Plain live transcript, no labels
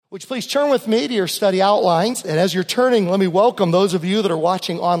Would you please turn with me to your study outlines? And as you're turning, let me welcome those of you that are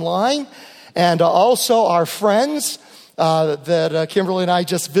watching online and also our friends that Kimberly and I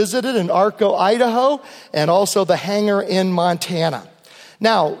just visited in Arco, Idaho, and also the hangar in Montana.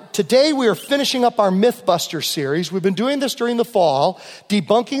 Now, today we are finishing up our Mythbuster series. We've been doing this during the fall,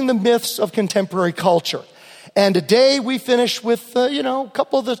 debunking the myths of contemporary culture. And today we finish with, a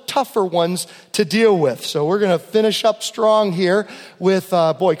couple of the tougher ones to deal with. So we're going to finish up strong here with,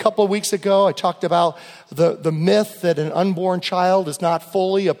 a couple of weeks ago I talked about the myth that an unborn child is not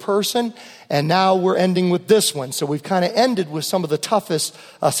fully a person. And now we're ending with this one. So we've kind of ended with some of the toughest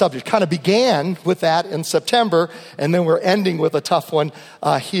subjects. Kind of began with that in September, and then we're ending with a tough one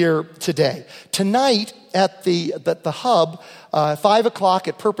here today. Tonight at the Hub, 5 o'clock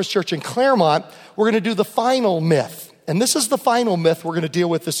at Purpose Church in Claremont, we're going to do the final myth. And this is the final myth we're going to deal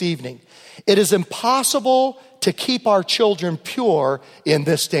with this evening. It is impossible to keep our children pure in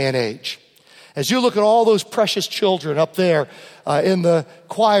this day and age. As you look at all those precious children up there in the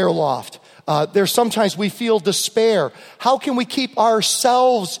choir loft, there's sometimes we feel despair. How can we keep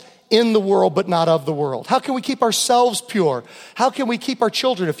ourselves in the world but not of the world? How can we keep ourselves pure? How can we keep our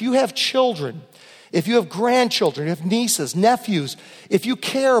children? If you have children, if you have grandchildren, if you have nieces, nephews, if you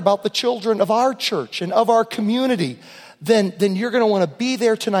care about the children of our church and of our community, then you're going to want to be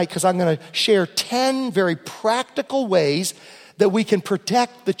there tonight, because I'm going to share 10 very practical ways that we can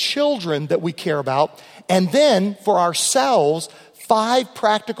protect the children that we care about. And then for ourselves, 5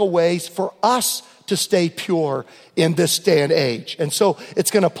 practical ways for us to stay pure in this day and age. And so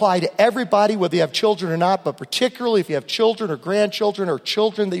it's going to apply to everybody, whether you have children or not, but particularly if you have children or grandchildren or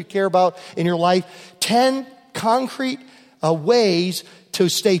children that you care about in your life. 10 concrete ways to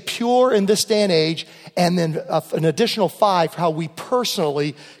stay pure in this day and age, and then an additional 5 for how we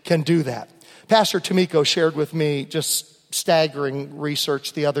personally can do that. Pastor Tomiko shared with me just staggering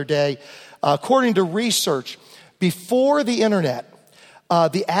research the other day. According to research, before the internet,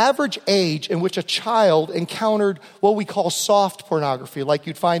 the average age in which a child encountered what we call soft pornography, like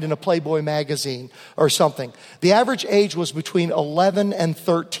you'd find in a Playboy magazine or something, the average age was between 11 and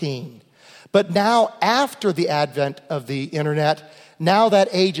 13. But now, after the advent of the internet, now that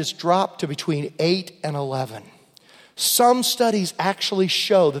age has dropped to between 8 and 11. Some studies actually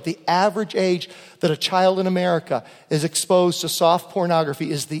show that the average age that a child in America is exposed to soft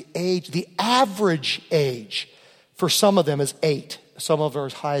pornography is the average age for some of them is 8. Some of them are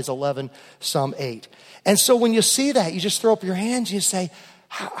as high as 11, some 8. And so when you see that, you just throw up your hands and you say,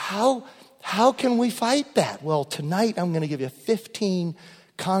 how can we fight that? Well, tonight I'm going to give you 15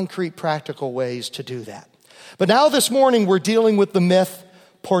 concrete, practical ways to do that. But now this morning we're dealing with the myth,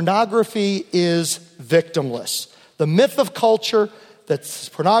 pornography is victimless. The myth of culture that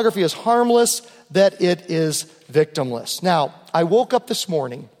pornography is harmless, that it is victimless. Now, I woke up this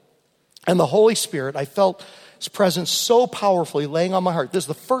morning and the Holy Spirit, I felt His presence so powerfully laying on my heart. This is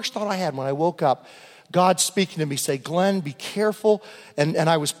the first thought I had when I woke up. God speaking to me, say, Glenn, be careful. And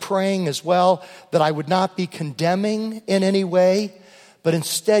I was praying as well that I would not be condemning in any way, but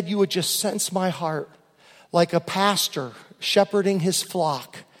instead you would just sense my heart like a pastor shepherding his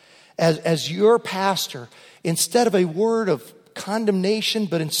flock. As your pastor, instead of a word of condemnation,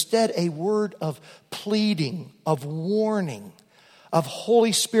 but instead a word of pleading, of warning, of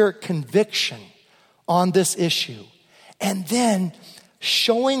Holy Spirit conviction on this issue, and then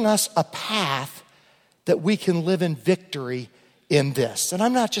showing us a path that we can live in victory in this. And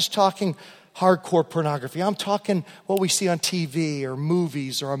I'm not just talking hardcore pornography. I'm talking what we see on TV or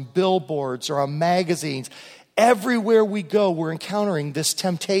movies or on billboards or on magazines. Everywhere we go, we're encountering this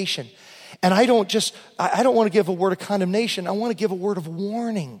temptation. And I don't want to give a word of condemnation. I want to give a word of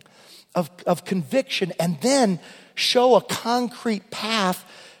warning, of conviction, and then show a concrete path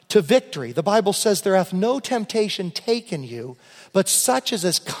to victory. The Bible says there hath no temptation taken you, but such as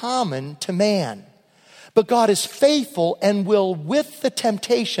is common to man. But God is faithful and will, with the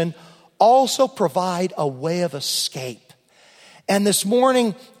temptation, also provide a way of escape. And this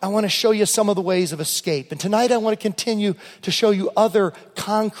morning, I want to show you some of the ways of escape. And tonight, I want to continue to show you other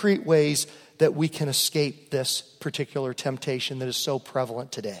concrete ways that we can escape this particular temptation that is so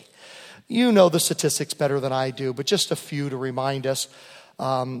prevalent today. You know the statistics better than I do, but just a few to remind us.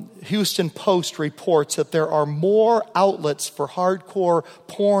 Houston Post reports that there are more outlets for hardcore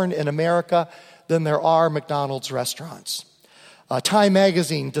porn in America than there are McDonald's restaurants. Time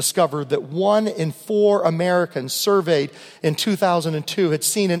magazine discovered that 1 in 4 Americans surveyed in 2002 had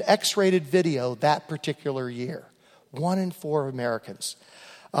seen an X-rated video that particular year. 1 in 4 Americans.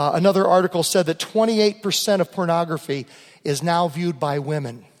 Another article said that 28% of pornography is now viewed by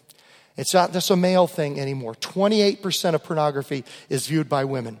women. It's not just a male thing anymore. 28% of pornography is viewed by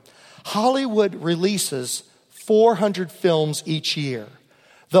women. Hollywood releases 400 films each year.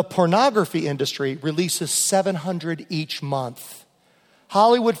 The pornography industry releases 700 each month.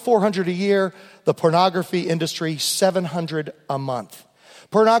 Hollywood, 400 a year. The pornography industry, 700 a month.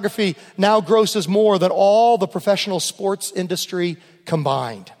 Pornography now grosses more than all the professional sports industry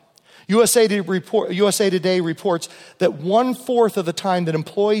combined. USA Today reports that 1/4 of the time that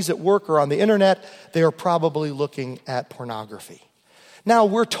employees at work are on the internet, they are probably looking at pornography. Now,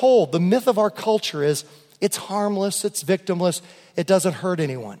 we're told the myth of our culture is it's harmless, it's victimless, it doesn't hurt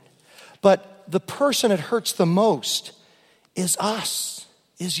anyone. But the person it hurts the most is us,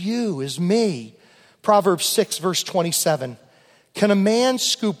 is you, is me. Proverbs 6, verse 27. Can a man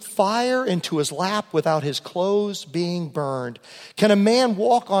scoop fire into his lap without his clothes being burned? Can a man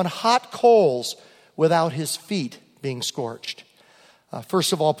walk on hot coals without his feet being scorched?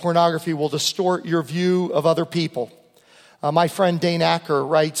 First of all, pornography will distort your view of other people. My friend Dane Acker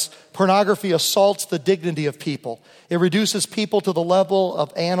writes, pornography assaults the dignity of people. It reduces people to the level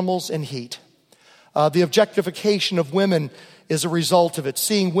of animals in heat. The objectification of women is a result of it,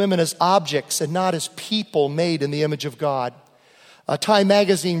 seeing women as objects and not as people made in the image of God. Time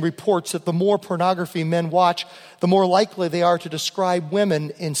magazine reports that the more pornography men watch, the more likely they are to describe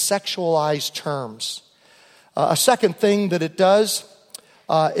women in sexualized terms. A second thing that it does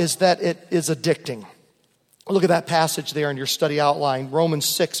is that it is addicting. Look at that passage there in your study outline, Romans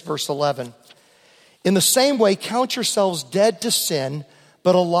 6, verse 11. In the same way, count yourselves dead to sin,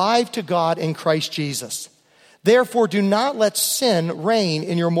 but alive to God in Christ Jesus. Therefore, do not let sin reign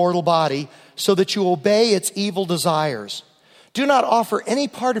in your mortal body, so that you obey its evil desires. Do not offer any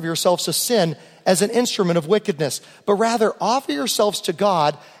part of yourselves to sin as an instrument of wickedness, but rather offer yourselves to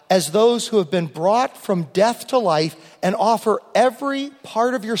God as those who have been brought from death to life, and offer every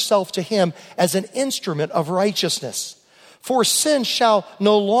part of yourself to Him as an instrument of righteousness. For sin shall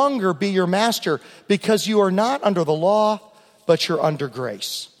no longer be your master, because you are not under the law, but you're under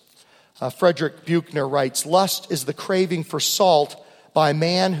grace. Frederick Buechner writes, lust is the craving for salt by a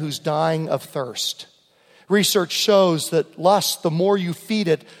man who's dying of thirst. Research shows that lust, the more you feed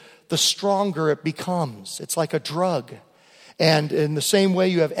it, the stronger it becomes. It's like a drug. And in the same way,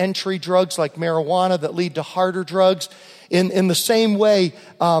 you have entry drugs like marijuana that lead to harder drugs. In the same way,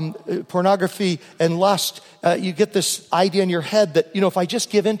 pornography and lust, you get this idea in your head that, if I just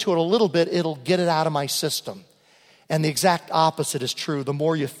give into it a little bit, it'll get it out of my system. And the exact opposite is true. The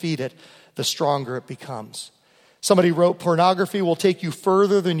more you feed it, the stronger it becomes. Somebody wrote, pornography will take you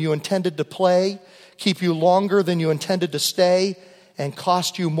further than you intended to play, keep you longer than you intended to stay, and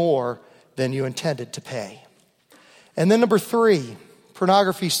cost you more than you intended to pay. And then number 3,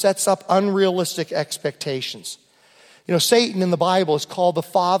 pornography sets up unrealistic expectations. Satan in the Bible is called the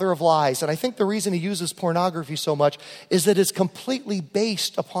father of lies. And I think the reason he uses pornography so much is that it's completely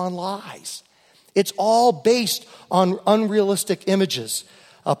based upon lies. It's all based on unrealistic images.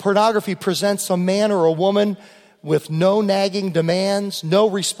 Pornography presents a man or a woman with no nagging demands, no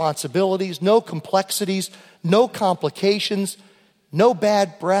responsibilities, no complexities, no complications, no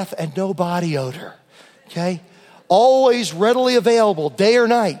bad breath, and no body odor. Okay? Always readily available, day or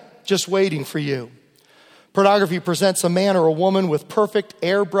night, just waiting for you. Pornography presents a man or a woman with perfect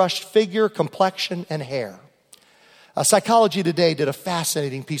airbrushed figure, complexion, and hair. Psychology Today did a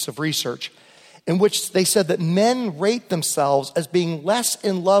fascinating piece of research in which they said that men rate themselves as being less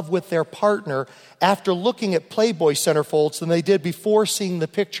in love with their partner after looking at Playboy centerfolds than they did before seeing the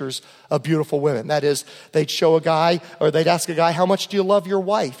pictures of beautiful women. That is, they'd show a guy, or they'd ask a guy, how much do you love your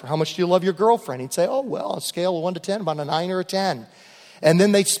wife? Or how much do you love your girlfriend? He'd say, oh, well, on a scale of 1 to 10, about a 9 or a 10. And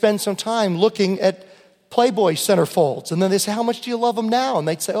then they'd spend some time looking at Playboy centerfolds. And then they'd say, how much do you love them now? And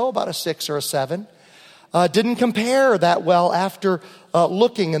they'd say, oh, about a 6 or a 7. Didn't compare that well after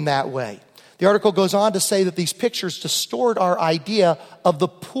looking in that way. The article goes on to say that these pictures distort our idea of the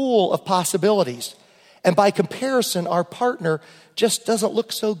pool of possibilities. And by comparison, our partner just doesn't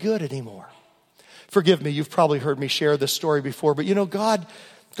look so good anymore. Forgive me, you've probably heard me share this story before, but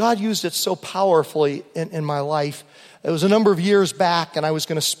God used it so powerfully in my life. It was a number of years back, and I was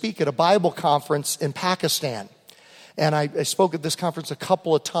going to speak at a Bible conference in Pakistan. And I spoke at this conference a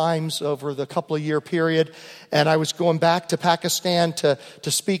couple of times over the couple of year period. And I was going back to Pakistan to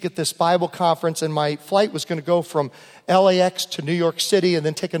speak at this Bible conference. And my flight was going to go from LAX to New York City and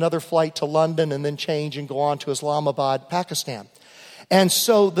then take another flight to London and then change and go on to Islamabad, Pakistan. And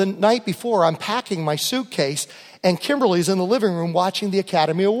so the night before, I'm packing my suitcase. And Kimberly's in the living room watching the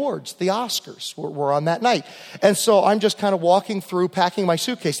Academy Awards, the Oscars were on that night. And so I'm just kind of walking through, packing my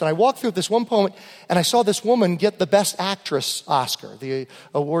suitcase. And I walked through at this one point, and I saw this woman get the Best Actress Oscar, the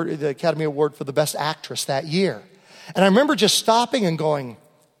Academy Award for the Best Actress that year. And I remember just stopping and going,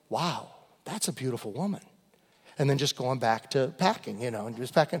 wow, that's a beautiful woman. And then just going back to packing, and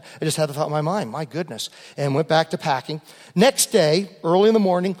just packing. I just had the thought in my mind, my goodness, and went back to packing. Next day, early in the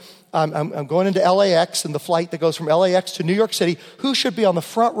morning, I'm going into LAX in the flight that goes from LAX to New York City. Who should be on the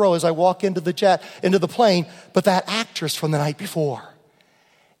front row as I walk into the plane, but that actress from the night before.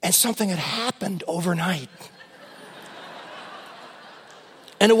 And something had happened overnight.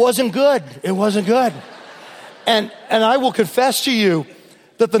 And it wasn't good. It wasn't good. And I will confess to you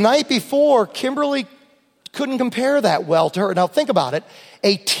that the night before, Kimberly couldn't compare that well to her. Now think about it.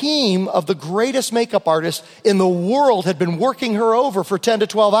 A team of the greatest makeup artists in the world had been working her over for 10 to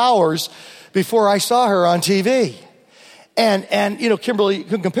 12 hours before I saw her on TV. And Kimberly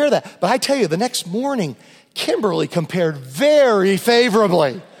couldn't compare that. But I tell you, the next morning, Kimberly compared very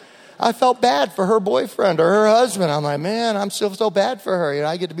favorably. I felt bad for her boyfriend or her husband. I'm like, man, I'm so bad for her.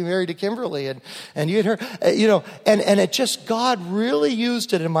 I get to be married to Kimberly and you and her, and it just, God really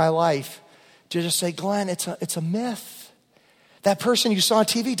used it in my life to just say, Glenn, it's a myth. That person you saw on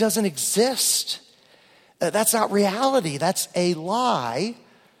TV doesn't exist. That's not reality. That's a lie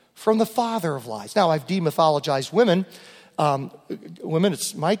from the father of lies. Now, I've demythologized women. Women,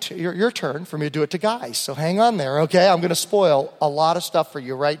 it's your turn for me to do it to guys. So hang on there, okay? I'm going to spoil a lot of stuff for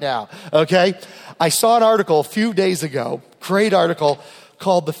you right now, okay? I saw an article a few days ago, great article,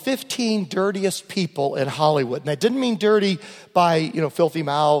 called The 15 Dirtiest People in Hollywood. And I didn't mean dirty by, filthy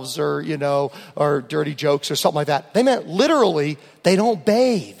mouths or dirty jokes or something like that. They meant literally, they don't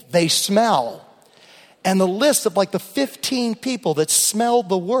bathe, they smell. And the list of the 15 people that smelled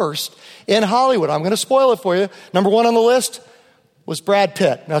the worst in Hollywood, I'm going to spoil it for you. Number one on the list was Brad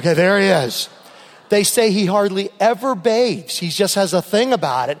Pitt. Okay, there he is. They say he hardly ever bathes. He just has a thing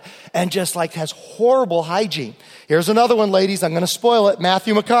about it and just has horrible hygiene. Here's another one, ladies. I'm going to spoil it.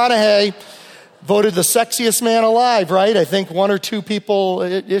 Matthew McConaughey, voted the sexiest man alive, right? I think one or two people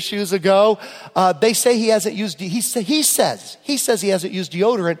issues ago. They say he hasn't used, he says he hasn't used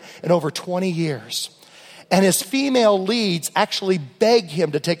deodorant in over 20 years. And his female leads actually beg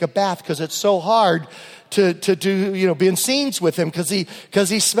him to take a bath because it's so hard to do, be in scenes with him because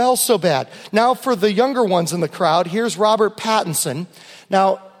he smells so bad. Now for the younger ones in the crowd, here's Robert Pattinson.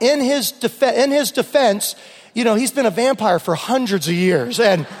 Now in his defense, he's been a vampire for hundreds of years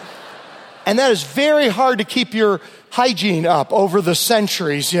and that is very hard to keep your hygiene up over the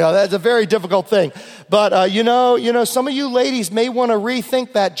centuries. That's a very difficult thing. But, some of you ladies may want to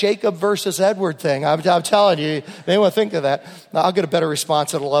rethink that Jacob versus Edward thing. I'm telling you may want to think of that. Now, I'll get a better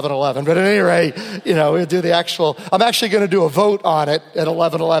response at 11:11. But at any rate, we'll do I'm actually going to do a vote on it at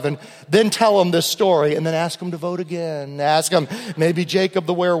 11:11. Then tell them this story and then ask them to vote again. Ask them, maybe Jacob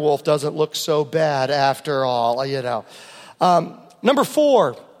the werewolf doesn't look so bad after all, Number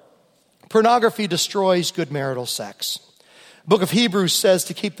 4. Pornography destroys good marital sex. The book of Hebrews says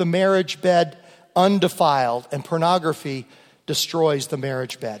to keep the marriage bed undefiled, and pornography destroys the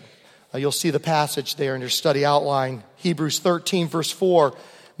marriage bed. You'll see the passage there in your study outline. Hebrews 13, verse 4.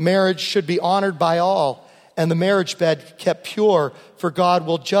 Marriage should be honored by all, and the marriage bed kept pure, for God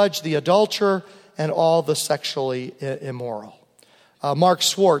will judge the adulterer and all the sexually immoral. Mark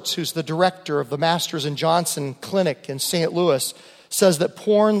Swartz, who's the director of the Masters and Johnson Clinic in St. Louis, says that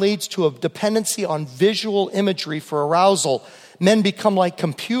porn leads to a dependency on visual imagery for arousal. Men become like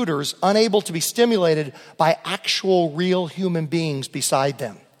computers, unable to be stimulated by actual real human beings beside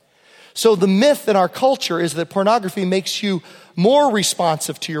them. So the myth in our culture is that pornography makes you more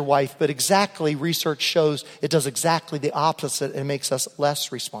responsive to your wife, but research shows it does exactly the opposite and makes us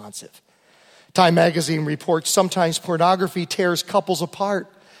less responsive. Time magazine reports sometimes pornography tears couples apart.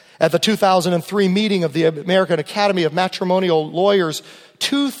 At the 2003 meeting of the American Academy of Matrimonial Lawyers,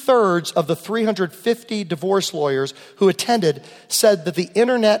 2/3 of the 350 divorce lawyers who attended said that the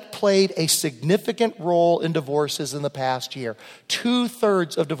internet played a significant role in divorces in the past year.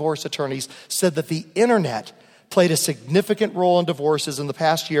 2/3 of divorce attorneys said that the internet played a significant role in divorces in the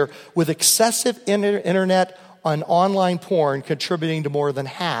past year, with excessive internet and online porn contributing to more than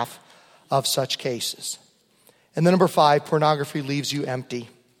half of such cases. And then number 5, pornography leaves you empty.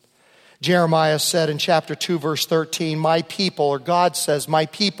 Jeremiah said in chapter 2, verse 13, my people, or God says, my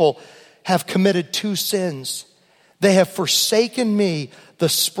people have committed 2 sins. They have forsaken me, the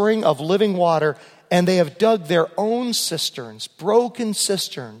spring of living water, and they have dug their own cisterns, broken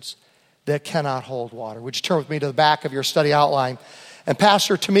cisterns that cannot hold water. Would you turn with me to the back of your study outline? And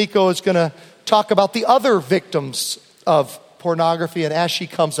Pastor Tomiko is going to talk about the other victims of pornography. And as she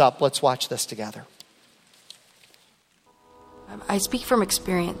comes up, let's watch this together. I speak from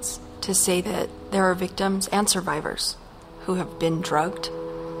experience to say that there are victims and survivors who have been drugged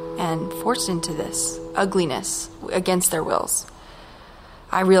and forced into this ugliness against their wills.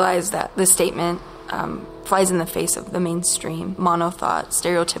 I realize that this statement flies in the face of the mainstream, mono-thought,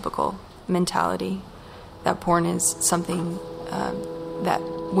 stereotypical mentality that porn is something that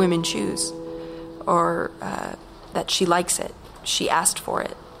women choose, or that she likes it, she asked for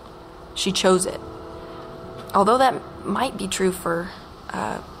it, she chose it. Although that might be true for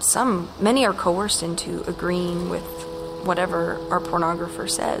some, many are coerced into agreeing with whatever our pornographer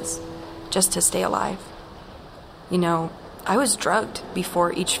says just to stay alive. You know, I was drugged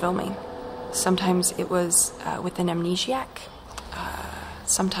before each filming. Sometimes it was with an amnesiac,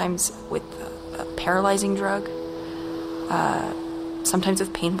 sometimes with a paralyzing drug, sometimes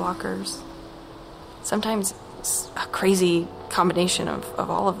with pain blockers, sometimes a crazy combination of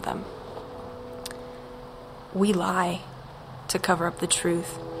all of them. We lie to cover up the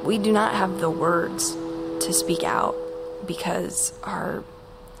truth. We do not have the words to speak out because our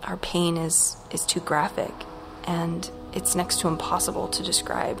pain is too graphic, and it's next to impossible to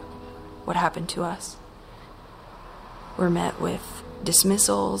describe what happened to us. We're met with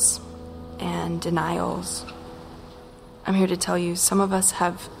dismissals and denials. I'm here to tell you, some of us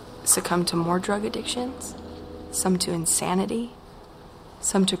have succumbed to more drug addictions, some to insanity,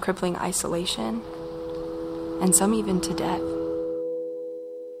 some to crippling isolation, and some even to death.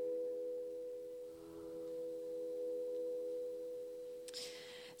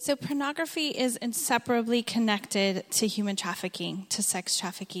 So pornography is inseparably connected to human trafficking, to sex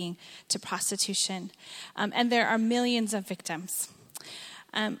trafficking, to prostitution. And there are millions of victims.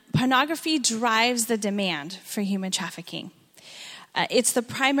 Pornography drives the demand for human trafficking. It's the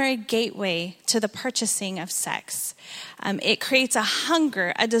primary gateway to the purchasing of sex. It creates a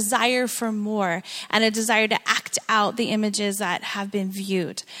hunger, a desire for more, and a desire to act out the images that have been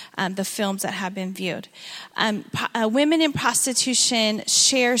viewed, the films that have been viewed. Women in prostitution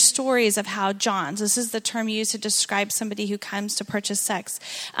share stories of how Johns, this is the term used to describe somebody who comes to purchase sex,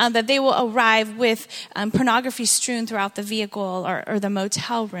 that they will arrive with pornography strewn throughout the vehicle or the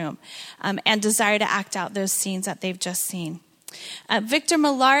motel room, and desire to act out those scenes that they've just seen. Victor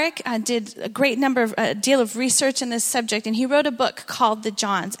Malarek did a deal of research in this subject, and he wrote a book called The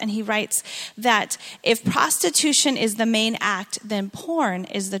Johns, and he writes that if prostitution is the main act, then porn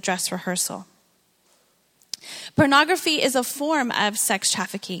is the dress rehearsal. Pornography is a form of sex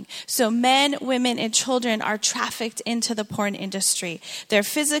trafficking. So men, women, and children are trafficked into the porn industry. They're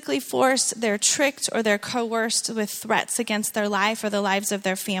physically forced, they're tricked, or they're coerced with threats against their life or the lives of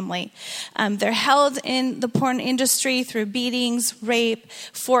their family. They're held in the porn industry through beatings, rape,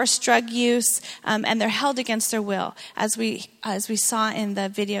 forced drug use, and they're held against their will, as we saw in the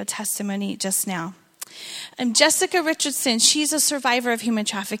video testimony just now. Jessica Richardson, she's a survivor of human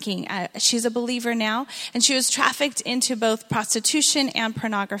trafficking. She's a believer now, and she was trafficked into both prostitution and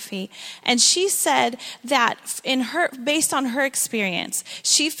pornography. And she said that based on her experience,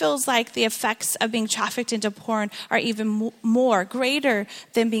 she feels like the effects of being trafficked into porn are even greater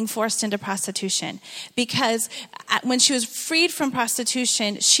than being forced into prostitution. Because when she was freed from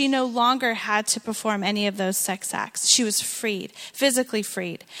prostitution, she no longer had to perform any of those sex acts. She was freed, physically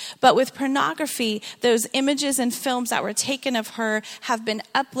freed. But with pornography, those images and films that were taken of her have been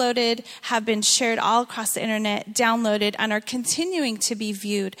uploaded, have been shared all across the internet, downloaded, and are continuing to be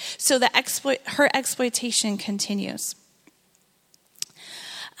viewed. So her exploitation continues.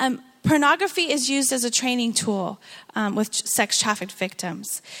 Pornography is used as a training tool with sex trafficked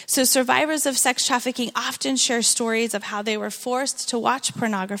victims. So survivors of sex trafficking often share stories of how they were forced to watch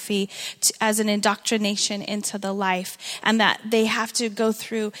pornography as an indoctrination into the life, and that they have to go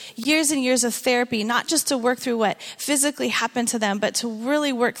through years and years of therapy, not just to work through what physically happened to them, but to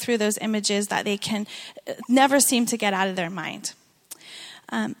really work through those images that they can never seem to get out of their mind.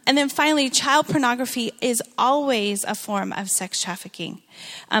 And then finally, child pornography is always a form of sex trafficking.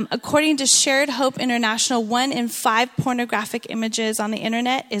 According to Shared Hope International, 1 in 5 pornographic images on the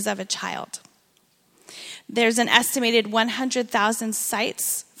internet is of a child. There's an estimated 100,000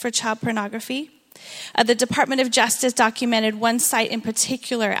 sites for child pornography. The Department of Justice documented one site in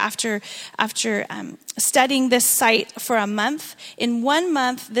particular after studying this site for a month. In 1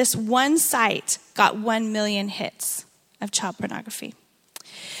 month, this one site got 1 million hits of child pornography.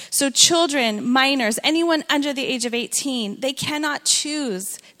 So children, minors, anyone under the age of 18, they cannot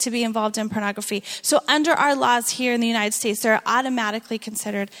choose to be involved in pornography. So under our laws here in the United States, they're automatically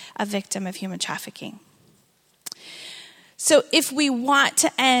considered a victim of human trafficking. So if we want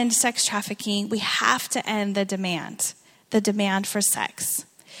to end sex trafficking, we have to end the demand for sex.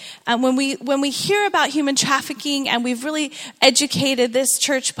 When we hear about human trafficking, and we've really educated this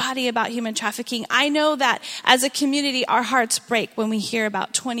church body about human trafficking, I know that as a community, our hearts break when we hear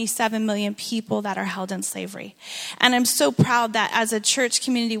about 27 million people that are held in slavery. And I'm so proud that as a church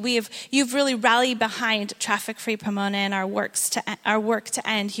community, you've really rallied behind Traffic Free Pomona and our work to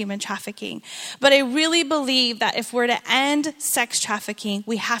end human trafficking. But I really believe that if we're to end sex trafficking,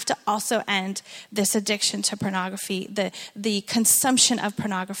 we have to also end this addiction to pornography, the consumption of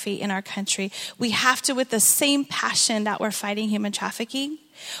pornography in our country. We have to, with the same passion that we're fighting human trafficking,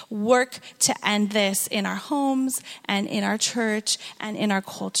 work to end this in our homes and in our church and in our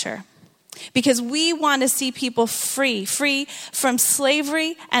culture. Because we want to see people free from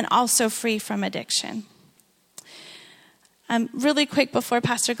slavery and also free from addiction. Really quick before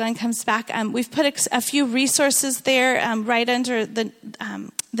Pastor Glenn comes back, we've put a few resources there right under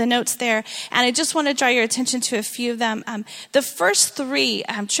the notes there, and I just want to draw your attention to a few of them. The first three,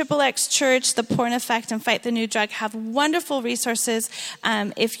 XXX Church, The Porn Effect, and Fight the New Drug, have wonderful resources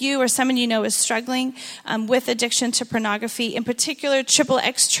if you or someone you know is struggling with addiction to pornography. In particular,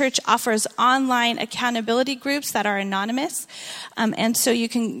 XXX Church offers online accountability groups that are anonymous, and so you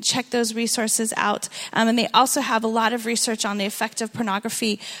can check those resources out. And they also have a lot of research on the effect of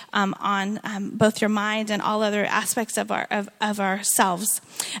pornography on both your mind and all other aspects of ourselves.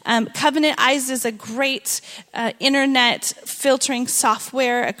 Covenant Eyes is a great internet filtering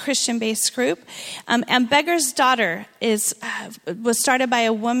software, a Christian-based group. And Beggar's Daughter was started by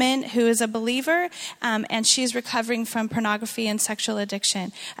a woman who is a believer, and she's recovering from pornography and sexual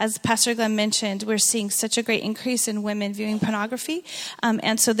addiction. As Pastor Glenn mentioned, we're seeing such a great increase in women viewing pornography,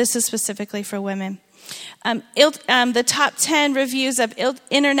 and so this is specifically for women. The top 10 reviews of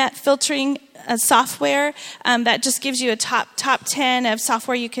internet filtering software, that just gives you a top 10 of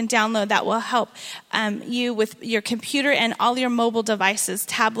software you can download that will help you with your computer and all your mobile devices,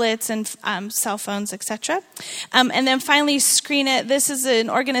 tablets and cell phones, etc. And then finally, Screen It. This is an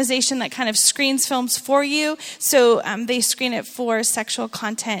organization that kind of screens films for you. So they screen it for sexual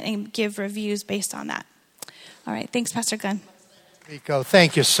content and give reviews based on that. All right. Thanks, Pastor Glenn. Rico,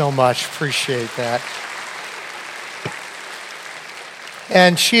 thank you so much. Appreciate that.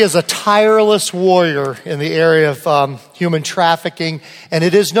 And she is a tireless warrior in the area of human trafficking. And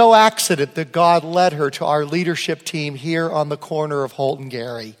it is no accident that God led her to our leadership team here on the corner of Holt and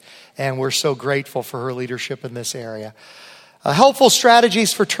Gary. And we're so grateful for her leadership in this area. Helpful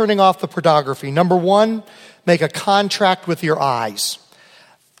strategies for turning off the pornography. Number one, make a contract with your eyes.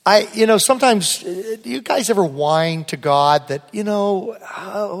 Sometimes, do you guys ever whine to God that,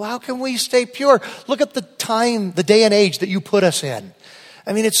 how can we stay pure? Look at the time, the day and age that you put us in.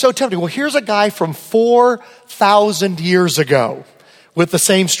 I mean, it's so tempting. Well, here's a guy from 4,000 years ago with the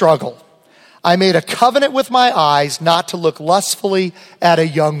same struggle. I made a covenant with my eyes not to look lustfully at a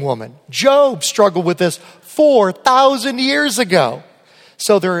young woman. Job struggled with this 4,000 years ago.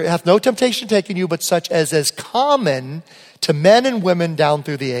 So there hath no temptation taken you, but such as is common to men and women down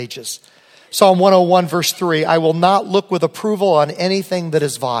through the ages. Psalm 101 verse 3, I will not look with approval on anything that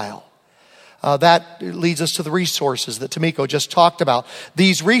is vile. That leads us to the resources that Tamiko just talked about.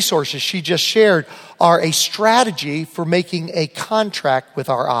 These resources she just shared are a strategy for making a contract with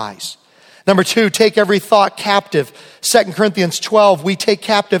our eyes. Number two, take every thought captive. 2 Corinthians 12, we take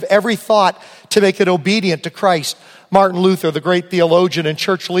captive every thought to make it obedient to Christ. Martin Luther, the great theologian and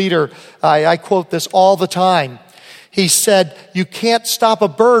church leader, I quote this all the time. He said, you can't stop a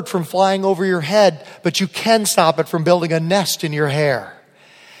bird from flying over your head, but you can stop it from building a nest in your hair.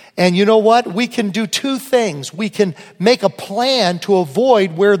 And you know what? We can do two things. We can make a plan to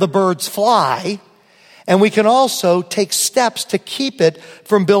avoid where the birds fly, and we can also take steps to keep it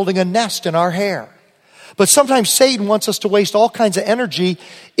from building a nest in our hair. But sometimes Satan wants us to waste all kinds of energy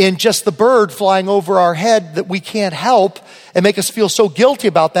in just the bird flying over our head that we can't help and make us feel so guilty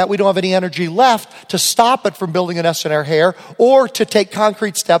about that we don't have any energy left to stop it from building a nest in our hair or to take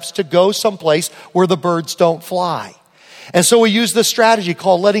concrete steps to go someplace where the birds don't fly. And so we use this strategy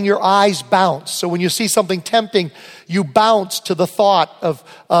called letting your eyes bounce. So when you see something tempting, you bounce to the thought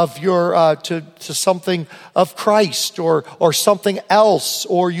of your to something of Christ or something else,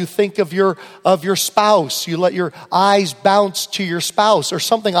 or you think of your spouse. You let your eyes bounce to your spouse. Or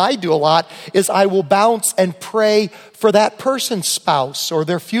something I do a lot is I will bounce and pray for that person's spouse or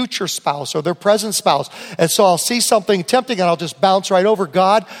their future spouse or their present spouse. And so I'll see something tempting and I'll just bounce right over.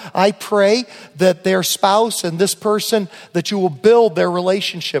 God, I pray that their spouse and this person, that you will build their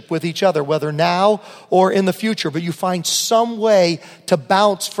relationship with each other, whether now or in the future. But you find some way to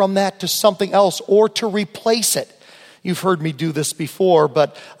bounce from that to something else or to replace it. You've heard me do this before,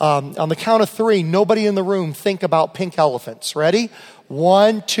 but on the count of 3, nobody in the room think about pink elephants. Ready?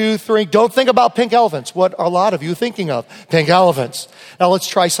 1, 2, 3. Don't think about pink elephants. What are a lot of you thinking of? Pink elephants. Now let's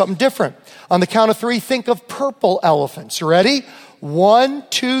try something different. On the count of 3, think of purple elephants. Ready? 1,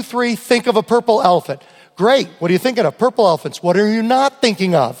 2, 3. Think of a purple elephant. Great. What are you thinking of? Purple elephants. What are you not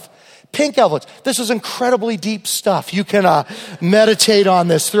thinking of? Pink elephants. This is incredibly deep stuff. You can meditate on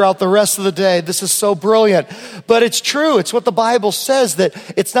this throughout the rest of the day. This is so brilliant. But it's true. It's what the Bible says, that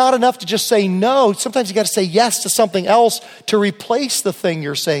it's not enough to just say no. Sometimes you got to say yes to something else to replace the thing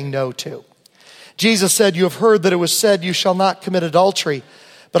you're saying no to. Jesus said, "You have heard that it was said, 'You shall not commit adultery.'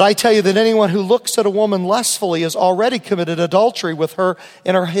 But I tell you that anyone who looks at a woman lustfully has already committed adultery with her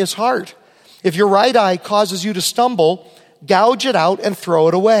in his heart. If your right eye causes you to stumble, gouge it out and throw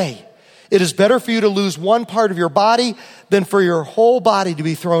it away. It is better for you to lose one part of your body than for your whole body to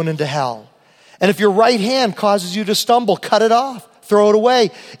be thrown into hell. And if your right hand causes you to stumble, cut it off, throw it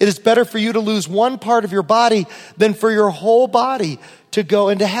away. It is better for you to lose one part of your body than for your whole body to go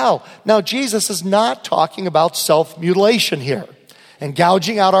into hell." Now, Jesus is not talking about self-mutilation here and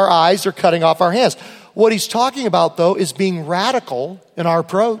gouging out our eyes or cutting off our hands. What he's talking about, though, is being radical in our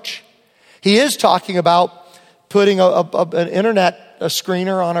approach. He is talking about putting an internet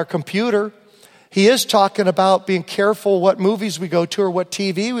screener on our computer. He is talking about being careful what movies we go to or what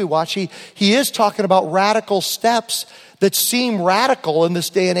TV we watch. He is talking about radical steps that seem radical in this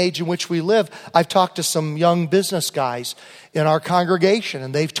day and age in which we live. I've talked to some young business guys in our congregation,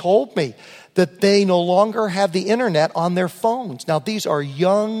 and they've told me that they no longer have the internet on their phones. Now, these are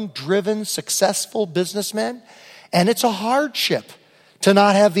young, driven, successful businessmen, and it's a hardship to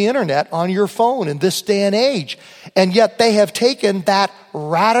not have the internet on your phone in this day and age. And yet they have taken that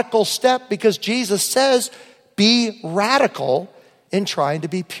radical step because Jesus says, be radical in trying to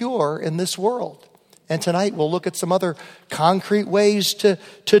be pure in this world. And tonight we'll look at some other concrete ways to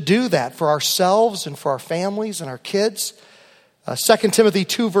do that for ourselves and for our families and our kids. 2 Timothy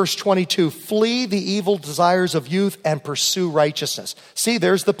 2 verse 22, "Flee the evil desires of youth and pursue righteousness." See,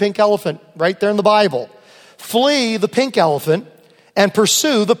 there's the pink elephant right there in the Bible. Flee the pink elephant and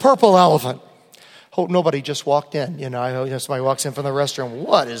pursue the purple elephant. Hope nobody just walked in. Somebody walks in from the restroom.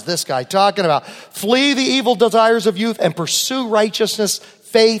 What is this guy talking about? Flee the evil desires of youth and pursue righteousness,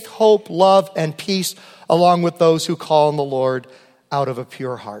 faith, hope, love, and peace, along with those who call on the Lord out of a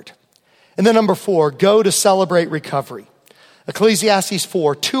pure heart. And then number 4, go to celebrate recovery. Ecclesiastes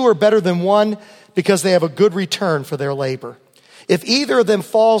 4, 2 are better than one because they have a good return for their labor. If either of them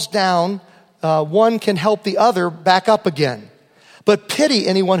falls down, one can help the other back up again. But pity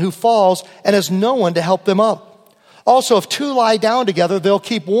anyone who falls and has no one to help them up. Also, if 2 lie down together, they'll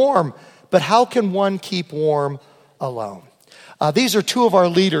keep warm. But how can one keep warm alone? These are 2 of our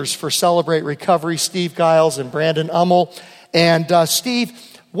leaders for Celebrate Recovery, Steve Giles and Brandon Ummel. And Steve,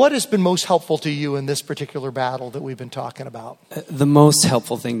 what has been most helpful to you in this particular battle that we've been talking about? The most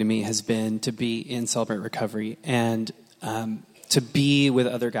helpful thing to me has been to be in Celebrate Recovery and to be with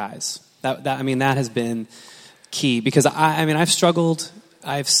other guys. That has been key, because I've struggled.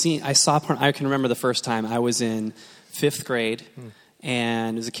 I saw porn. I can remember the first time I was in 5th grade,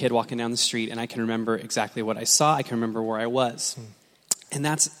 and there was a kid walking down the street, and I can remember exactly what I saw. I can remember where I was. And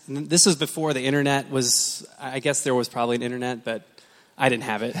this was before the internet was, I guess there was probably an internet, but I didn't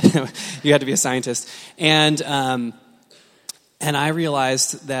have it. You had to be a scientist. And I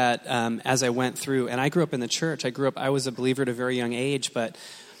realized that as I went through, and I grew up in the church. I was a believer at a very young age, but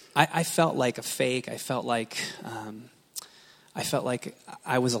I felt like a fake. I felt like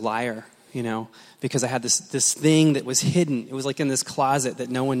I was a liar, because I had this thing that was hidden. It was like in this closet that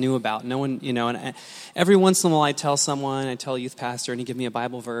no one knew about. No one, and every once in a while I tell a youth pastor, and he give me a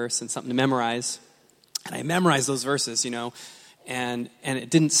Bible verse and something to memorize. And I memorized those verses, and it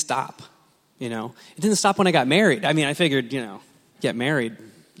didn't stop, It didn't stop when I got married. I figured, get married,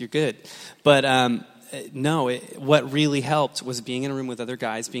 you're good. But no, what really helped was being in a room with other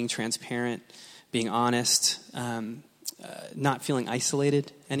guys, being transparent, being honest, not feeling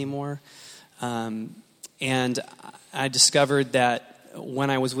isolated anymore. And I discovered that when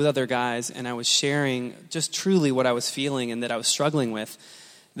I was with other guys and I was sharing just truly what I was feeling and that I was struggling with,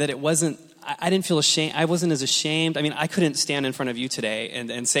 that it wasn't, I didn't feel ashamed. I wasn't as ashamed. I couldn't stand in front of you today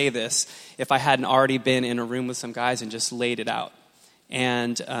and say this if I hadn't already been in a room with some guys and just laid it out.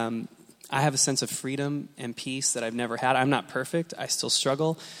 And I have a sense of freedom and peace that I've never had. I'm not perfect. I still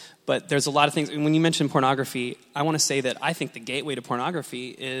struggle. But there's a lot of things. When you mention pornography, I want to say that I think the gateway to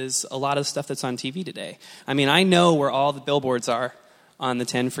pornography is a lot of stuff that's on TV today. I know where all the billboards are on the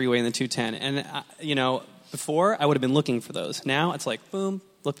 10 freeway and the 210. And, before I would have been looking for those. Now it's like, boom,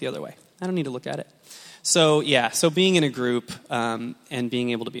 look the other way. I don't need to look at it. So being in a group and being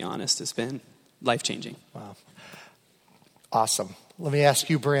able to be honest has been life-changing. Wow. Awesome. Let me ask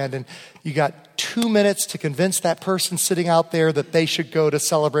you, Brandon, you got 2 minutes to convince that person sitting out there that they should go to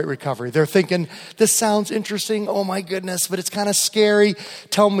Celebrate Recovery. They're thinking, this sounds interesting, oh my goodness, but it's kind of scary.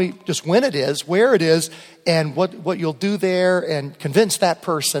 Tell me just when it is, where it is, and what you'll do there, and convince that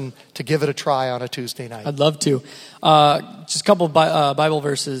person to give it a try on a Tuesday night. I'd love to. Just a couple of Bible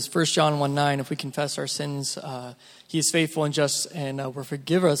verses. 1 John 1:9, if we confess our sins, He is faithful and just and will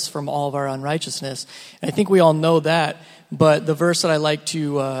forgive us from all of our unrighteousness. And I think we all know that. But the verse that I like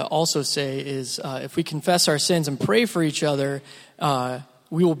to also say is, if we confess our sins and pray for each other,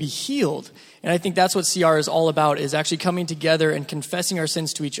 we will be healed. And I think that's what CR is all about, is actually coming together and confessing our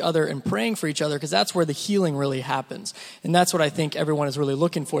sins to each other and praying for each other, because that's where the healing really happens. And that's what I think everyone is really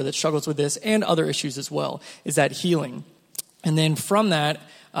looking for that struggles with this and other issues as well, is that healing. And then from that,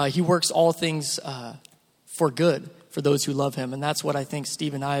 He works all things for good for those who love Him. And that's what I think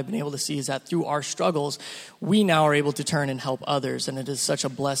Steve and I have been able to see, is that through our struggles, we now are able to turn and help others. And it is such a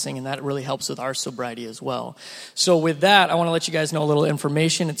blessing, and that really helps with our sobriety as well. So with that, I want to let you guys know a little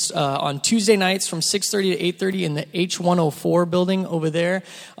information. It's on Tuesday nights from 6:30 to 8:30 in the H104 building over there.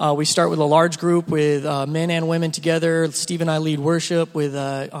 We start with a large group with men and women together. Steve and I lead worship with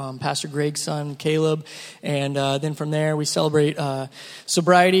Pastor Greg's son, Caleb. And then from there, we celebrate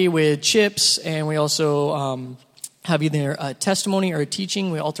sobriety with chips, and we also have either a testimony or a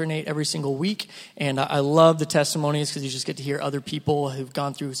teaching. We alternate every single week. And I love the testimonies, because you just get to hear other people who've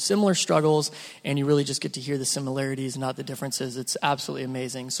gone through similar struggles, and you really just get to hear the similarities, not the differences. It's absolutely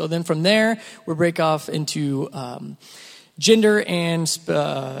amazing. So then from there, we break off into gender and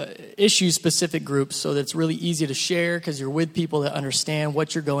issue-specific groups, so that it's really easy to share, because you're with people that understand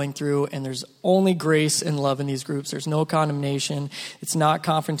what you're going through, and there's only grace and love in these groups. There's no condemnation. It's not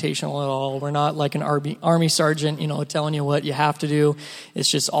confrontational at all. We're not like an army sergeant, telling you what you have to do.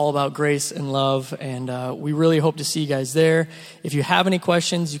 It's just all about grace and love, and we really hope to see you guys there. If you have any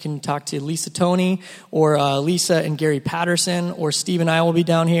questions, you can talk to Lisa Tony or Lisa and Gary Patterson, or Steve and I will be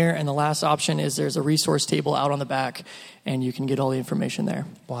down here. And the last option is there's a resource table out on the back, and you can get all the information there.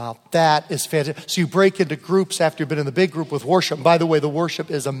 Wow, that is fantastic. So you break into groups after you've been in the big group with worship. And by the way, the worship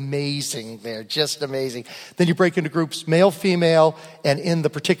is amazing there, just amazing. Then you break into groups, male, female, and in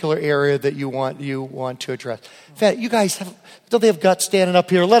the particular area that you want to address. In fact, you guys don't they have guts standing up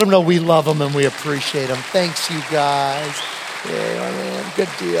here? Let them know we love them and we appreciate them. Thanks, you guys. Yeah, man, good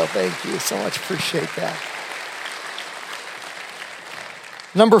deal. Thank you so much. Appreciate that.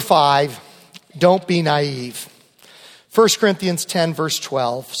 Number 5, don't be naive. 1 Corinthians 10, verse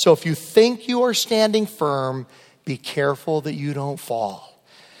 12. So if you think you are standing firm, be careful that you don't fall.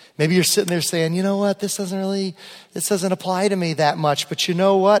 Maybe you're sitting there saying, you know what, this doesn't apply to me that much. But you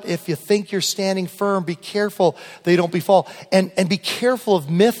know what? If you think you're standing firm, be careful that you don't fall. And be careful of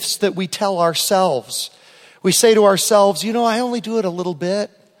myths that we tell ourselves. We say to ourselves, I only do it a little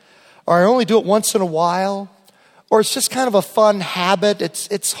bit. Or I only do it once in a while. Or it's just kind of a fun habit.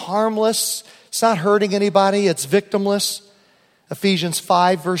 It's harmless. It's not hurting anybody. It's victimless. Ephesians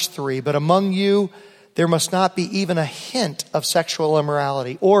 5, verse 3. But among you, there must not be even a hint of sexual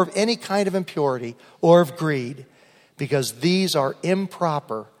immorality or of any kind of impurity or of greed, because these are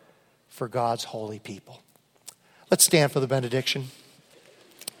improper for God's holy people. Let's stand for the benediction.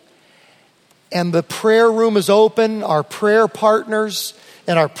 And the prayer room is open. Our prayer partners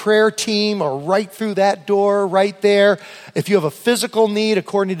and our prayer team are right through that door right there. If you have a physical need,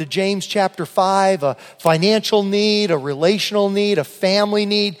 according to James chapter 5, a financial need, a relational need, a family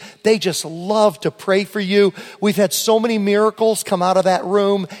need, they just love to pray for you. We've had so many miracles come out of that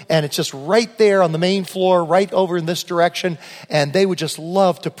room, and it's just right there on the main floor, right over in this direction, and they would just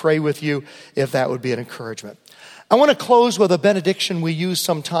love to pray with you if that would be an encouragement. I want to close with a benediction we use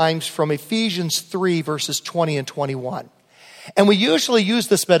sometimes from Ephesians 3, verses 20 and 21. And we usually use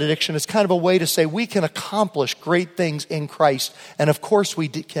this benediction as kind of a way to say we can accomplish great things in Christ. And of course we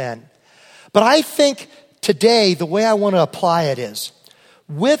can. But I think today the way I want to apply it is,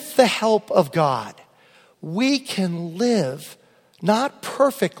 with the help of God, we can live not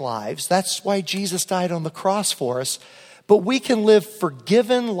perfect lives. That's why Jesus died on the cross for us. But we can live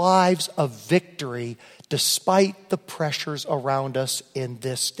forgiven lives of victory despite the pressures around us in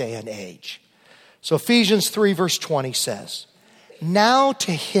this day and age. So Ephesians 3, verse 20 says, now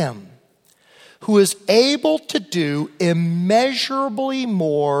to him who is able to do immeasurably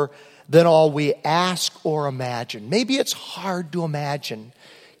more than all we ask or imagine. Maybe it's hard to imagine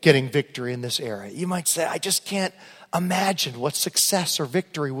getting victory in this area. You might say, I just can't imagine what success or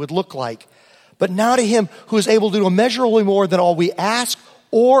victory would look like. But now to him who is able to do immeasurably more than all we ask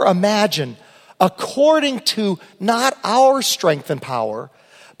or imagine, according to not our strength and power,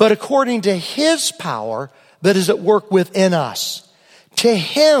 but according to his power that is at work within us. To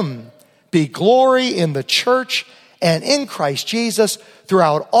him be glory in the church and in Christ Jesus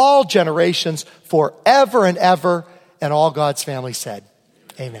throughout all generations, forever and ever. And all God's family said,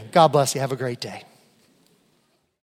 amen. God bless you. Have a great day.